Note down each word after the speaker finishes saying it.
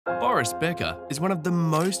Boris Becker is one of the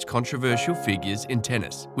most controversial figures in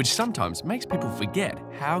tennis, which sometimes makes people forget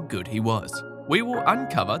how good he was. We will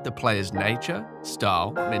uncover the player's nature,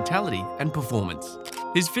 style, mentality, and performance.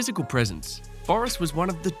 His physical presence. Boris was one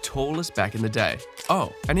of the tallest back in the day.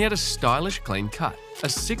 Oh, and he had a stylish clean cut. A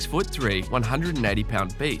 6'3",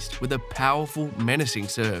 180-pound beast with a powerful, menacing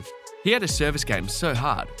serve. He had a service game so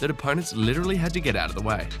hard that opponents literally had to get out of the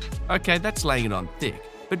way. Okay, that's laying it on thick,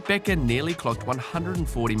 but Becker nearly clocked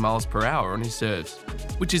 140 miles per hour on his serves,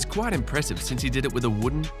 which is quite impressive since he did it with a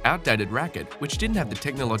wooden, outdated racket which didn't have the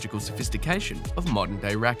technological sophistication of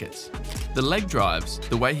modern-day rackets. The leg drives,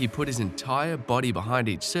 the way he put his entire body behind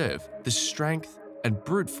each serve, the strength and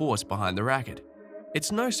brute force behind the racket.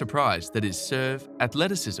 It's no surprise that his serve,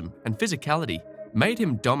 athleticism, and physicality made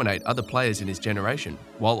him dominate other players in his generation,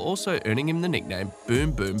 while also earning him the nickname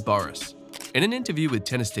Boom Boom Boris. In an interview with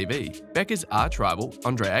TennisTV, Becker's arch-rival,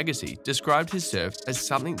 Andre Agassi, described his serve as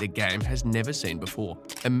something the game has never seen before.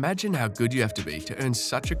 Imagine how good you have to be to earn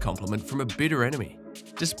such a compliment from a bitter enemy.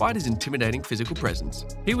 Despite his intimidating physical presence,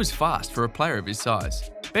 he was fast for a player of his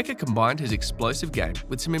size. Becker combined his explosive game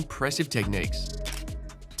with some impressive techniques.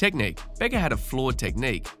 Technique. Becker had a flawed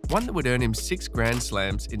technique, one that would earn him 6 Grand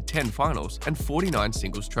Slams in 10 finals and 49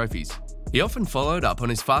 singles trophies. He often followed up on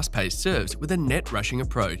his fast-paced serves with a net-rushing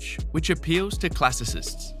approach, which appeals to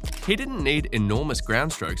classicists. He didn't need enormous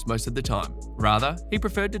ground strokes most of the time. Rather, he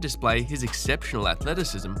preferred to display his exceptional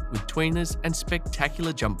athleticism with tweeners and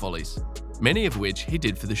spectacular jump volleys, many of which he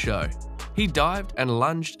did for the show. He dived and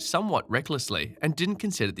lunged somewhat recklessly and didn't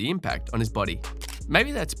consider the impact on his body.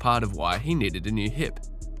 Maybe that's part of why he needed a new hip.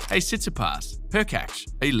 Hey Tsitsipas, Perkach,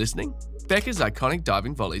 are you listening? Becker's iconic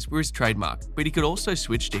diving volleys were his trademark, but he could also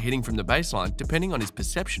switch to hitting from the baseline depending on his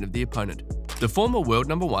perception of the opponent. The former world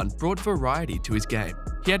 #1 brought variety to his game.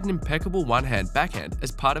 He had an impeccable one-hand backhand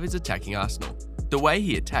as part of his attacking arsenal. The way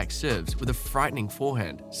he attacked serves with a frightening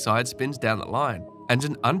forehand, side spins down the line, and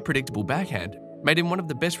an unpredictable backhand made him one of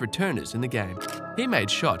the best returners in the game. He made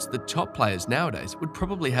shots that top players nowadays would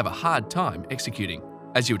probably have a hard time executing.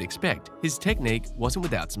 As you would expect, his technique wasn't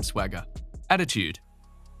without some swagger. Attitude.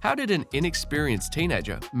 How did an inexperienced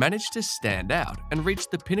teenager manage to stand out and reach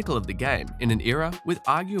the pinnacle of the game in an era with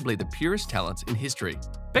arguably the purest talents in history?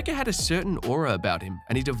 Becker had a certain aura about him,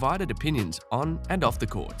 and he divided opinions on and off the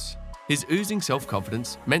courts. His oozing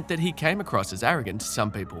self-confidence meant that he came across as arrogant to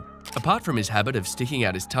some people. Apart from his habit of sticking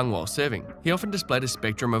out his tongue while serving, he often displayed a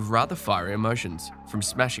spectrum of rather fiery emotions, from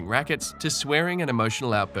smashing rackets to swearing and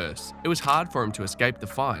emotional outbursts. It was hard for him to escape the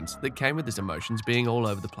fines that came with his emotions being all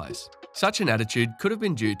over the place. Such an attitude could have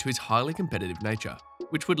been due to his highly competitive nature,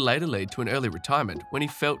 which would later lead to an early retirement when he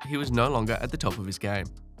felt he was no longer at the top of his game.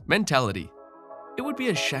 Mentality. It would be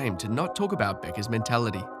a shame to not talk about Becker's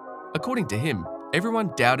mentality. According to him,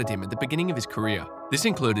 everyone doubted him at the beginning of his career. This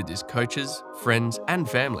included his coaches, friends, and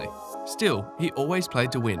family. Still, he always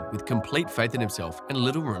played to win with complete faith in himself and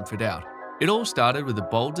little room for doubt. It all started with a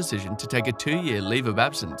bold decision to take a 2-year leave of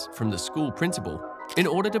absence from the school principal in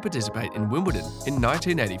order to participate in Wimbledon in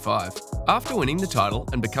 1985. After winning the title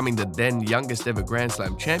and becoming the then youngest ever Grand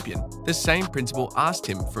Slam champion, the same principal asked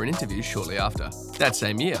him for an interview shortly after. That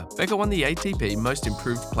same year, Becker won the ATP Most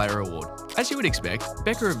Improved Player Award. As you would expect,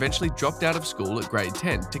 Becker eventually dropped out of school at grade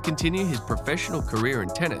 10 to continue his professional career in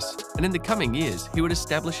tennis, and in the coming years, he would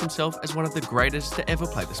establish himself as one of the greatest to ever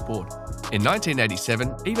play the sport. In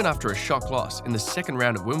 1987, even after a shock loss in the second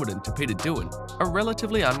round of Wimbledon to Peter Doohan, a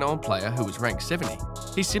relatively unknown player who was ranked 70,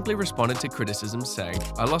 he simply responded to criticisms saying,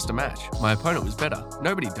 "I lost a match. My opponent was better.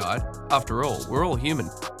 Nobody died. After all, we're all human.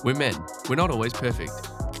 We're men. We're not always perfect."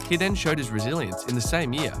 He then showed his resilience in the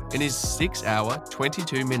same year in his 6-hour,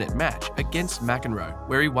 22-minute match against McEnroe,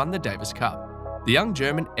 where he won the Davis Cup. The young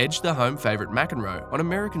German edged the home favourite McEnroe on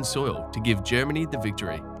American soil to give Germany the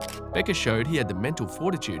victory. Becker showed he had the mental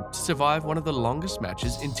fortitude to survive one of the longest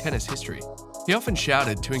matches in tennis history. He often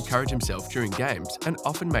shouted to encourage himself during games and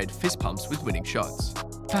often made fist pumps with winning shots.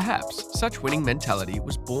 Perhaps such winning mentality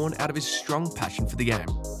was born out of his strong passion for the game.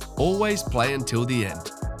 Always play until the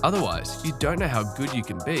end. Otherwise, you don't know how good you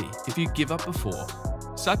can be if you give up before.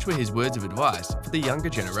 Such were his words of advice for the younger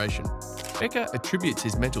generation. Becker attributes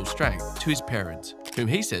his mental strength to his parents, whom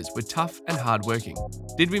he says were tough and hardworking.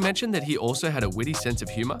 Did we mention that he also had a witty sense of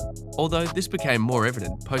humour? Although this became more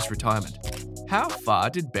evident post-retirement. How far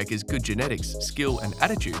did Becker's good genetics, skill and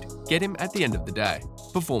attitude get him at the end of the day?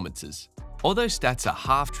 Performances. Although stats are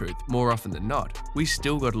half-truth more often than not, we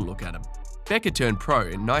still got to look at them. Becker turned pro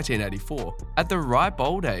in 1984 at the ripe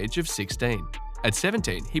old age of 16. At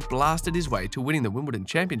 17, he blasted his way to winning the Wimbledon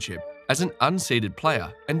Championship as an unseeded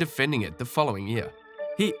player and defending it the following year.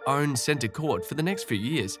 He owned centre court for the next few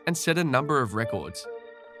years and set a number of records.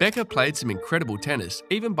 Becker played some incredible tennis,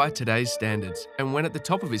 even by today's standards, and when at the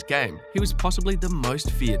top of his game, he was possibly the most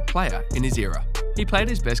feared player in his era. He played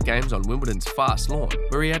his best games on Wimbledon's fast lawn,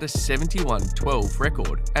 where he had a 71-12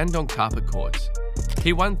 record, and on carpet courts.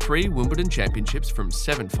 He won 3 Wimbledon championships from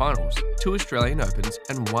 7 finals, 2 Australian Opens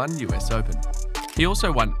and 1 US Open. He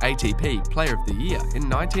also won ATP Player of the Year in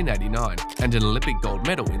 1989 and an Olympic gold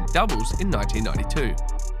medal in doubles in 1992.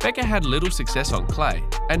 Becker had little success on clay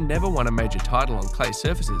and never won a major title on clay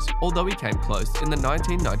surfaces, although he came close in the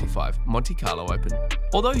 1995 Monte Carlo Open.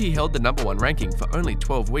 Although he held the #1 ranking for only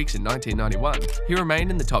 12 weeks in 1991, he remained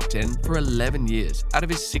in the top 10 for 11 years out of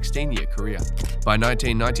his 16-year career. By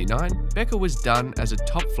 1999, Becker was done as a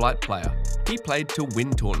top-flight player. He played to win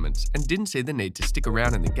tournaments and didn't see the need to stick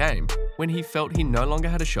around in the game when he felt he no longer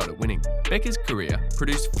had a shot at winning. Becker's career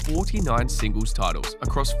produced 49 singles titles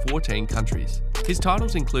across 14 countries. His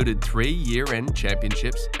titles included 3 year-end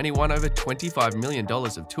championships, and he won over $25 million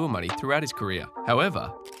of tour money throughout his career.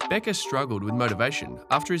 However, Becker struggled with motivation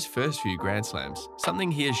after his first few Grand Slams, something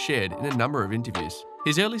he has shared in a number of interviews.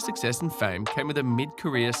 His early success and fame came with a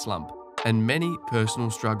mid-career slump and many personal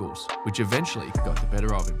struggles, which eventually got the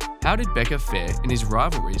better of him. How did Becker fare in his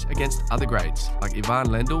rivalries against other greats like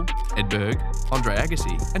Lendl, Edberg,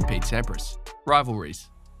 Agassi, and Pete Sampras? Rivalries.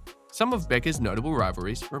 Some of Becker's notable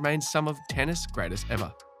rivalries remain some of tennis' greatest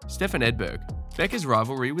ever. Stefan Edberg. Becker's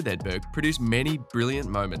rivalry with Edberg produced many brilliant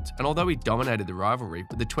moments, and although he dominated the rivalry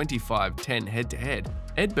with a 25-10 head-to-head,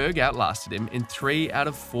 Edberg outlasted him in 3 out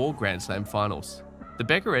of 4 Grand Slam finals. The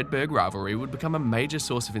Becker-Edberg rivalry would become a major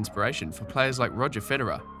source of inspiration for players like Roger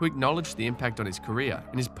Federer, who acknowledged the impact on his career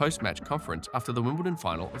in his post-match conference after the Wimbledon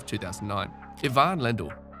final of 2009.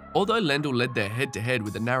 Lendl. Although Lendl led their head-to-head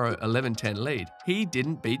with a narrow 11-10 lead, he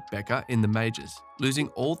didn't beat Becker in the majors, losing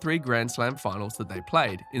all 3 Grand Slam finals that they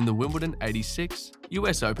played in the Wimbledon 86,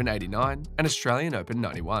 US Open 89, and Australian Open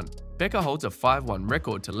 91. Becker holds a 5-1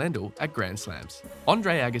 record to Lendl at Grand Slams.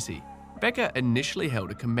 Agassi. Becker initially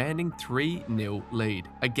held a commanding 3-0 lead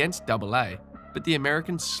against AA, but the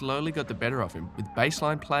American slowly got the better of him with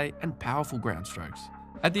baseline play and powerful ground strokes.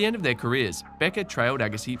 At the end of their careers, Becker trailed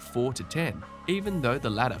Agassi 4-10, even though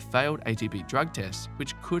the latter failed ATP drug tests,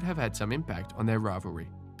 which could have had some impact on their rivalry.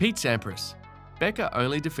 Pete Sampras. Becker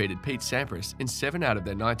only defeated Pete Sampras in 7 out of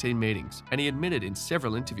their 19 meetings, and he admitted in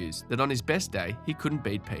several interviews that on his best day he couldn't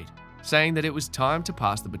beat Pete, saying that it was time to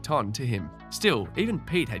pass the baton to him. Still, even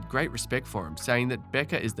Pete had great respect for him, saying that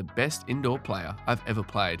Becker is the best indoor player I've ever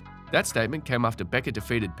played. That statement came after Becker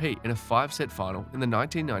defeated Pete in a 5-set final in the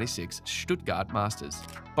 1996 Stuttgart Masters.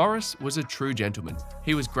 Boris was a true gentleman.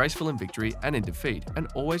 He was graceful in victory and in defeat, and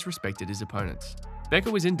always respected his opponents. Becker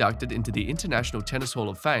was inducted into the International Tennis Hall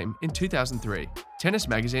of Fame in 2003. Tennis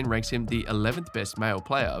magazine ranks him the 11th best male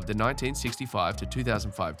player of the 1965 to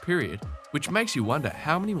 2005 period, which makes you wonder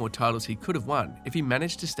how many more titles he could have won if he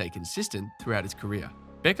managed to stay consistent throughout his career.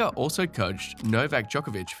 Becker also coached Novak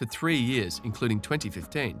Djokovic for 3 years, including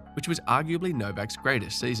 2015, which was arguably Novak's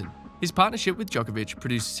greatest season. His partnership with Djokovic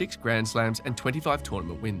produced 6 Grand Slams and 25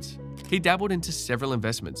 tournament wins. He dabbled into several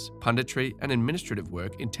investments, punditry, and administrative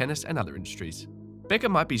work in tennis and other industries. Becker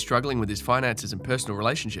might be struggling with his finances and personal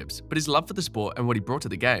relationships, but his love for the sport and what he brought to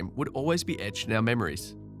the game would always be etched in our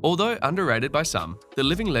memories. Although underrated by some, the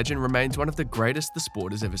living legend remains one of the greatest the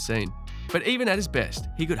sport has ever seen. But even at his best,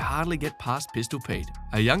 he could hardly get past Pistol Pete,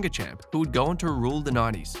 a younger champ who would go on to rule the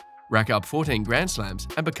 90s, rack up 14 Grand Slams,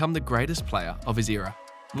 and become the greatest player of his era.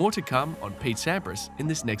 More to come on Pete Sampras in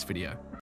this next video.